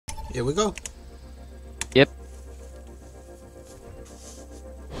Here we go. Yep.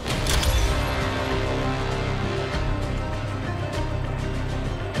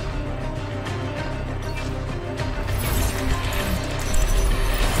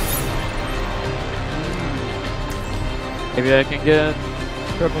 Maybe I can get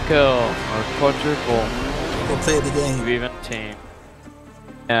triple kill or quadruple. We'll play the game. Even team.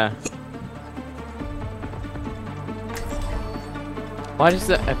 Yeah. Why does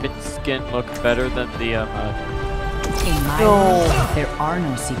the epic skin look better than the In my world, there are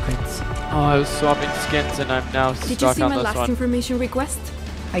no secrets. Oh, I was swapping skins and I'm now Did you stuck see on my this last one. information request?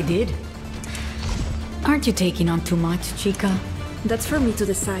 I did. Aren't you taking on too much, Chica? That's for me to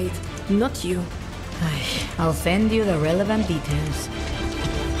decide, not you. I'll send you the relevant details.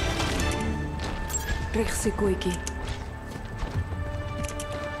 Rechtse koiki.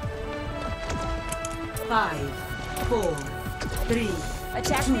 5, 4, 3,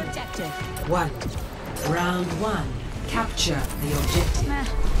 Attack the objective. 1. Round 1. Capture the objective.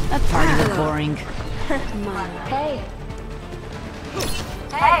 That party was boring. Hey.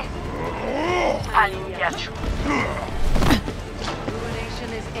 Hey! I'll get you. Ruination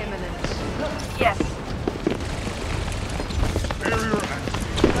is imminent. Yes.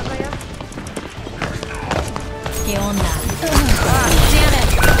 ¿Qué onda? Damn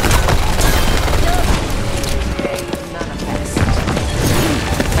it!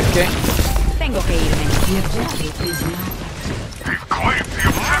 Okay. Tengo que irme. The objective is now.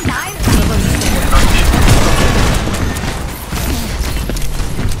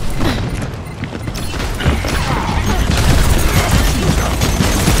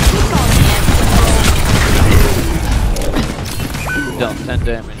 Dealt 10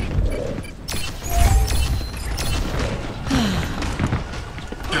 damage.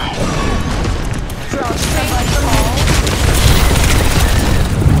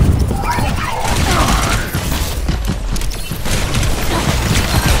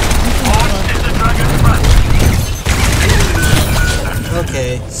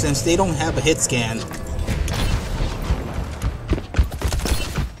 Okay, since they don't have a hit scan.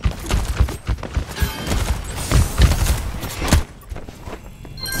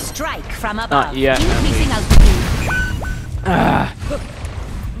 Strike from above. Not yet. Increasing altitude.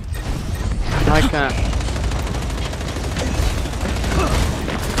 I can't.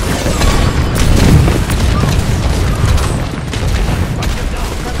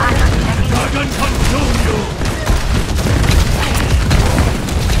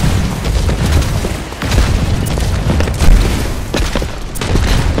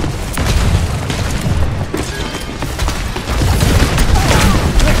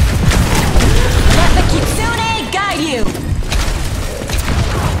 Let the Kitsune guide you.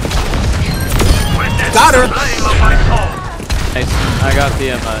 Got her! Nice. I got the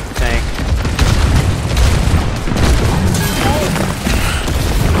tank.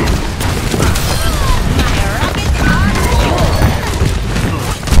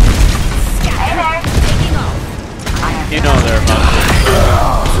 You know they're about to.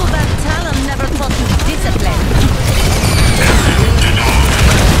 So that Talon never taught you discipline.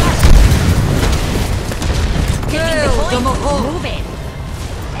 Move it.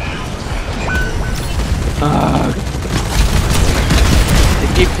 They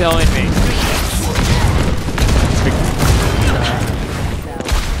keep killing me.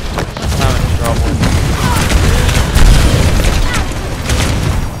 I'm in trouble.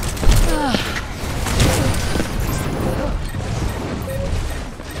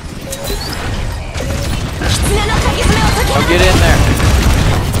 Oh, get in there.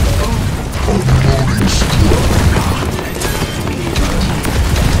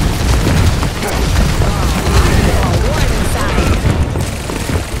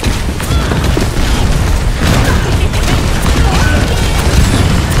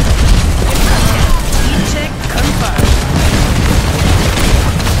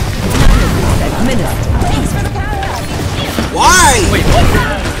 Why? Wait, what?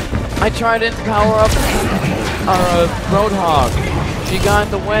 I tried to power up our Roadhog. She got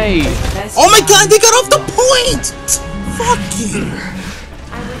in the way. Oh my god, they got off the point! Fuck you!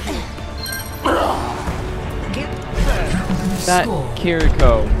 That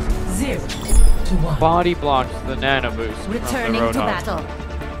Kiriko 0-1. body blocks the nano boost Returning from to the Roadhog. battle.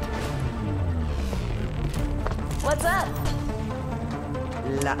 What's up?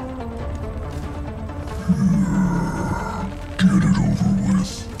 La.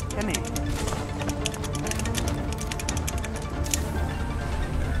 Come here.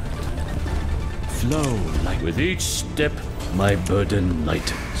 Flow like with each step, my burden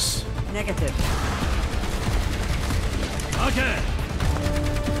lightens. Negative. Okay.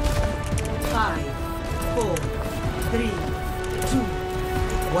 5, 4, 3, 2,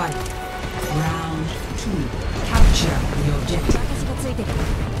 1. Round 2. Capture the objective.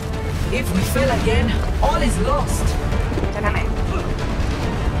 If we fail again, all is lost. Enemy.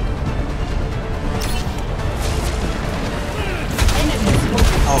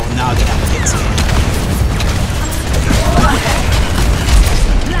 Oh, now they have kids.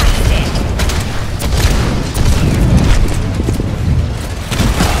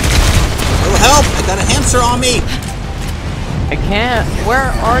 Oh, help! I got a hamster on me! I can't.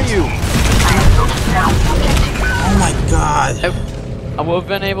 Where are you? Oh my god. I would have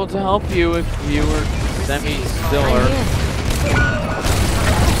been able to help you if you were semi-stiller.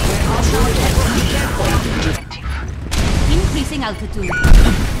 Increasing altitude.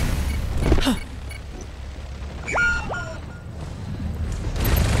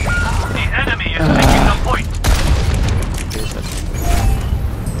 The enemy is taking the point.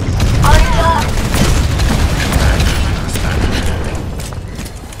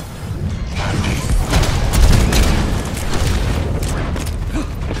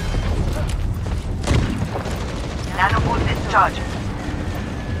 Nanobot discharge.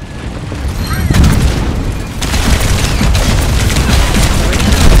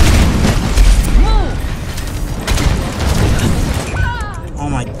 Oh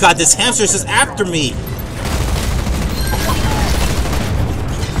my god, this hamster's just after me!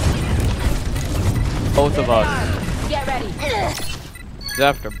 Both of us. Get ready. It's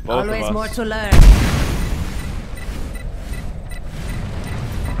after both Always of us. more to learn.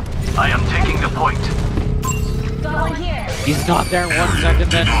 I am taking the point. Go in here. He's not there in 1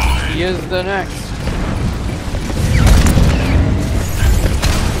 second, then he is the next.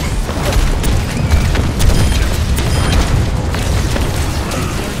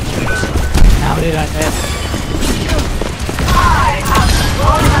 How did I miss?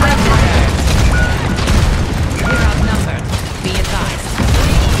 We're outnumbered. Be advised.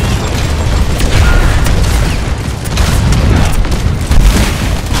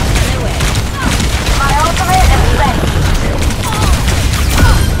 My ultimate is ready.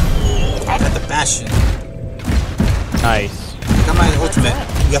 I got the Bastion. Nice. I got my ultimate.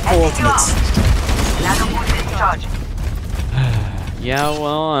 We got 4 ultimates. Nanobot discharge. Yeah,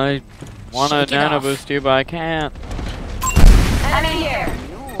 well, I want to Shake it nano off. boost you, but I can't. Enemy here.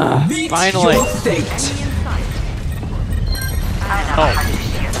 Finally. Your fate. Oh,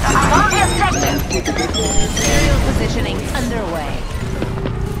 On the objective. Serial positioning underway.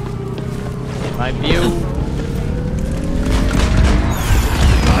 in my view.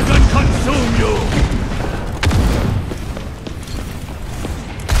 I can consume you!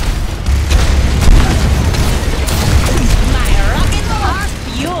 My rockets are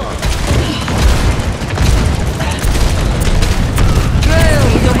fuel.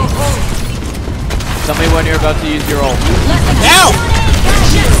 Tell me when you're about to use your ult. Now!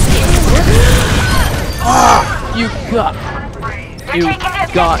 You got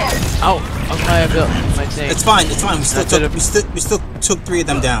out of my ability. My thing. It's fine, it's fine. We still That's took it. we still took 3 of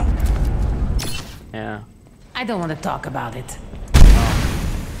them down. Yeah, I don't want to talk about it.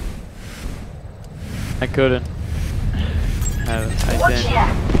 I couldn't. I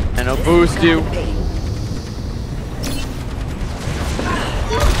didn't. And I'll boost you.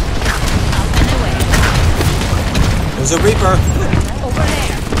 There's a Reaper.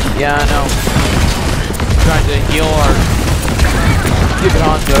 Yeah, I know. Trying to heal our. Keep it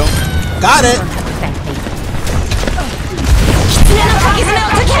on, though. Got it!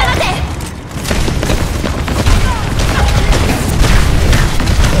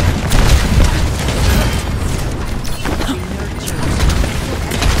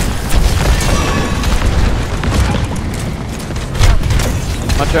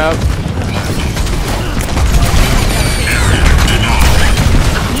 Watch out.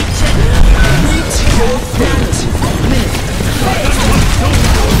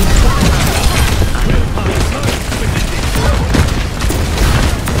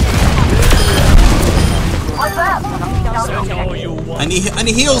 I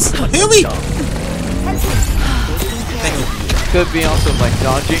need heals! Heal me! Thank you. Could be also like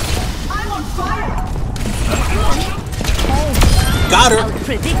dodging. Got her!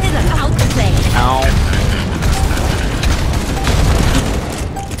 Predicted an outplay. Ow.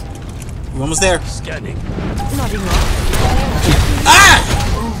 We're almost there. Scanning. Ah!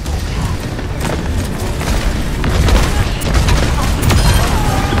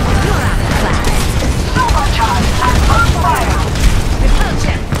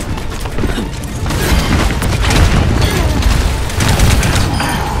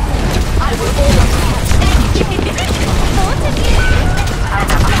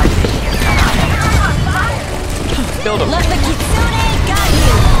 killed him. Let the Kitsune guide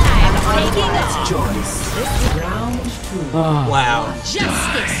you. I'm taking off. Choice. Round 2. Wow.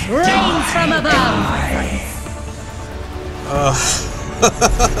 Justice reigns from above.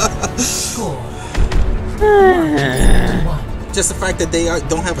 Score. Just the fact that they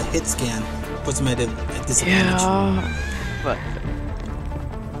don't have a hit scan puts them at a disadvantage. Yeah,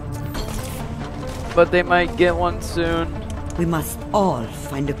 but they might get one soon. We must all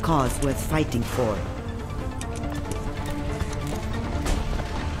find a cause worth fighting for.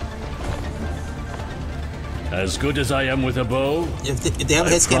 As good as I am with a bow, If they have a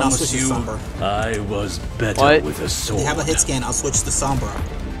hit scan, I'll switch to you, Sombra. I was better What? with a If sword. they have a hit scan, I'll switch to Sombra.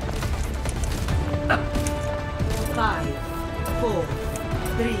 5, 4,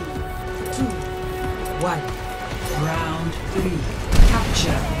 3, 2, 1. Round 3.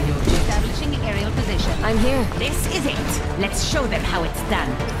 Capture the objective. Establishing aerial position. I'm here. This is it. Let's show them how it's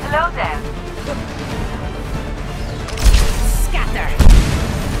done. Hello there. Scatter.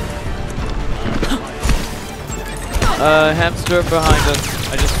 Hamster behind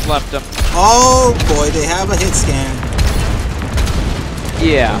us. I just slapped him. Oh boy, they have a hit scan.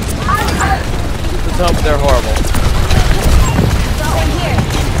 Yeah. Let's hope they're horrible.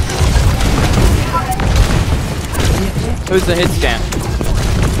 Who's the hit scan?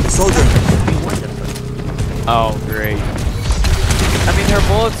 Soldier. Oh, great. I mean, her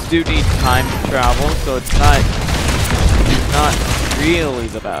bullets do need time to travel, so it's not really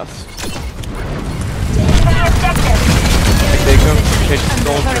the best. They go pitch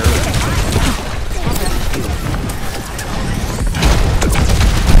soldier.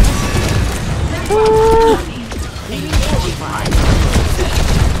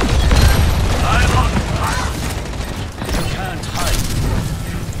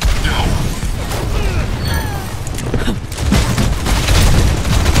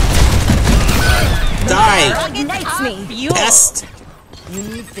 Die! Ignites me. Pest! You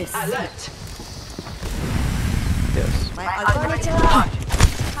need this. Alert. Yes.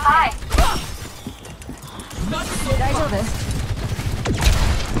 Hi.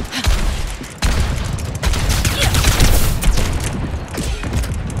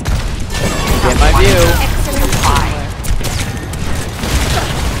 Get my view.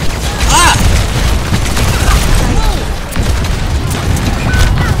 Ah!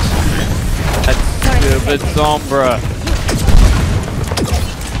 That stupid Sombra.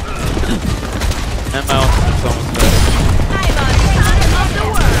 And my ultimate's almost dead. I'm on top of the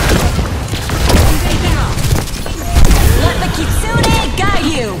world. Let the Kitsune guide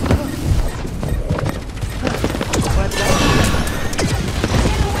you.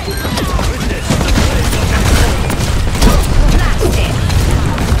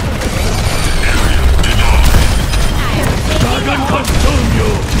 Dragon consume you!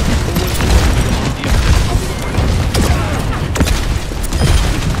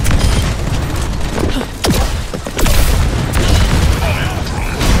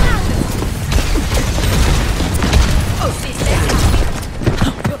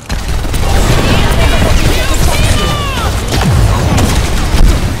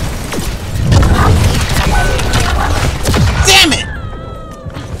 Damn it!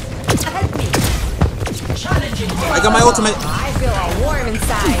 I got my ultimate. I feel all warm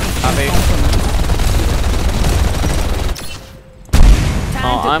inside.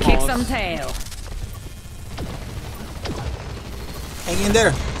 Time to I'm kick almost- some tail. Hang in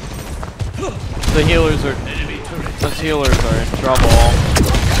there. The healers are in trouble.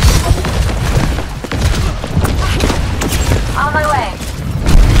 On my way.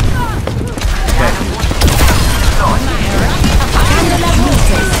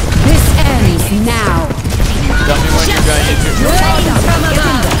 This ends now. Tell me when you're going to use your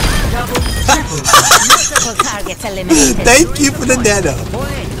Multiple targets eliminated. Thank you for the data.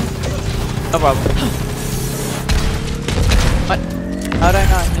 No problem. What? How'd I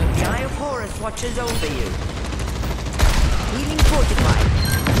not hit? The Eye of Horus watches over you. Healing fortified.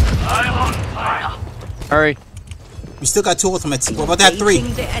 Hurry. We still got 2 ultimates. What about that 3?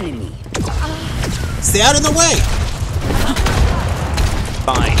 Engaging the enemy. Stay out of the way.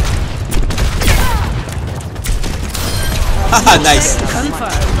 Fine. Haha, nice.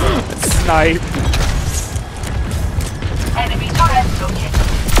 Snipe. Enemy turret located.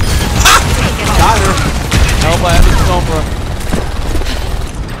 Got her. Help, I have the Sombra.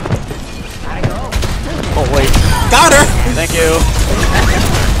 Oh, wait. Got her. Thank you.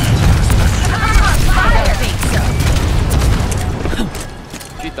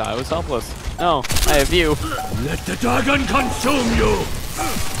 She thought I was helpless. No, I have you. Let the dragon consume you!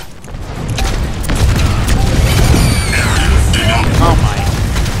 Oh my.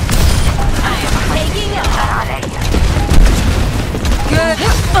 Taking off.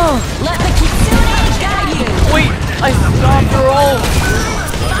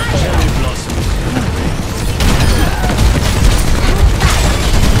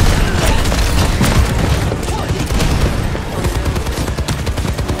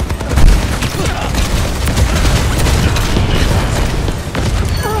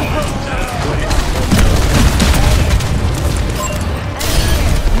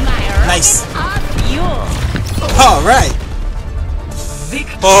 Nice. Up you. All right.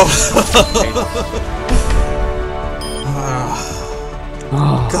 Oh.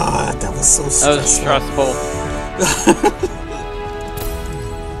 Oh. God, that was so That was stressful. stressful.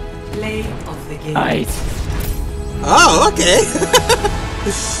 Play of the game. Nice. Oh, okay.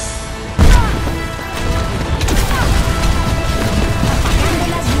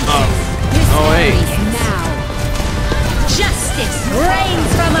 Oh wait. Now. Justice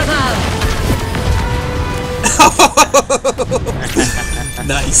reigns from above.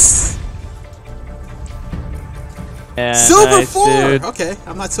 Nice. Yeah, Silver nice, 4. dude. Okay,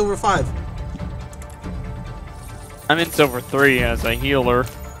 I'm not silver 5. I'm in silver 3 as a healer.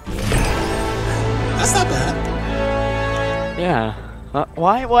 That's not bad. Yeah.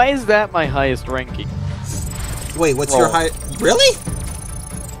 Why is that my highest ranking? Wait, what's your Roll. high? Really?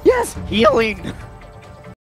 Yes, healing.